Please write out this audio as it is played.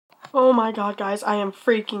Oh my god, guys, I am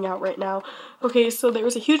freaking out right now. Okay, so there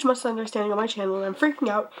was a huge misunderstanding on my channel and I'm freaking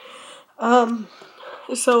out.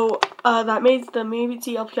 That made the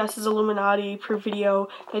Mazy LPS is Illuminati proof video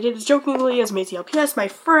that I did as jokingly as Mazy LPS, my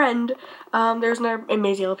friend. There's another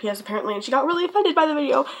Mazy LPS apparently, and she got really offended by the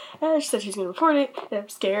video, and she said she's gonna report it, and I'm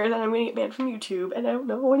scared that I'm gonna get banned from YouTube, and I don't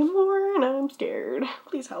know anymore, and I'm scared.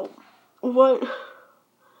 Please help. What?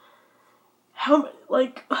 How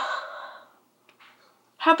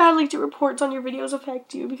badly do reports on your videos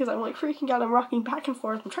affect you? Because I'm like freaking out, I'm rocking back and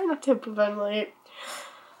forth, I'm trying not to hyperventilate.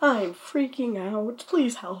 I'm freaking out.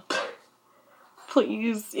 Please help.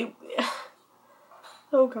 Please.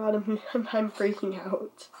 Oh god, I'm freaking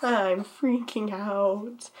out. I'm freaking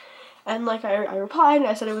out. And like I replied and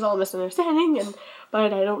I said it was all a misunderstanding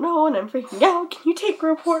but I don't know and I'm freaking out. Can you take a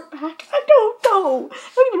report back? I don't know.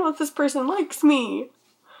 I don't even know if this person likes me.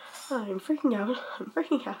 I'm freaking out. I'm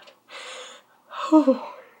freaking out.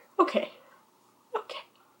 Oh, okay.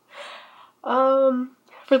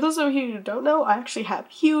 For those of you who don't know, I actually have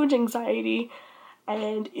huge anxiety,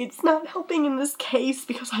 and it's not helping in this case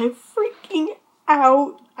because I'm freaking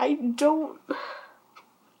out. I've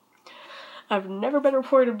never been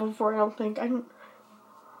reported before, I don't think. Okay.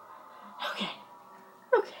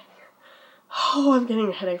 Oh, I'm getting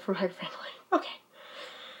a headache from hyperventilating. Okay.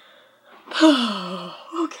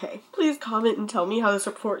 Okay, please comment and tell me how this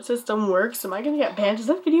report system works. Am I gonna get banned? Is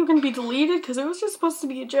that video gonna be deleted? Because it was just supposed to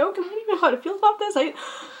be a joke and I don't even know how to feel about this.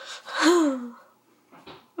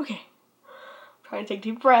 Okay. I'm trying to take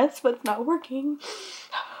deep breaths, but it's not working.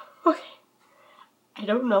 Okay. I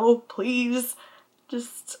don't know, please.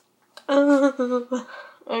 Just,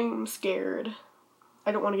 I'm scared.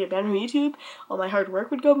 I don't want to get banned from YouTube. All my hard work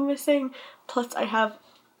would go missing. Plus, I have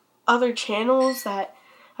other channels that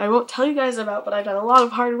I won't tell you guys about, but I've done a lot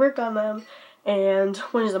of hard work on them. And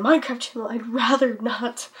one is a Minecraft channel. I'd rather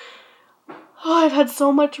not. Oh, I've had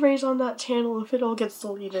so much rage on that channel if it all gets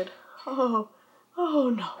deleted. Oh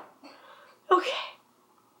no. Okay.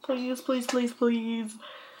 Please, please, please, please.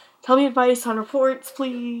 Tell me advice on reports,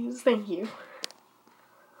 please. Thank you.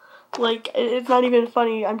 Like, it's not even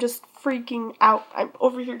funny. I'm just freaking out. I'm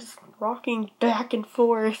over here just rocking back and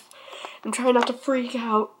forth. I'm trying not to freak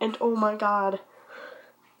out, and oh my god.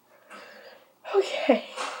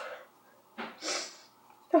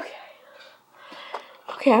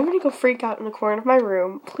 Okay, I'm gonna go freak out in the corner of my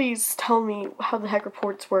room. Please tell me how the heck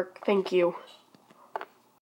reports work. Thank you.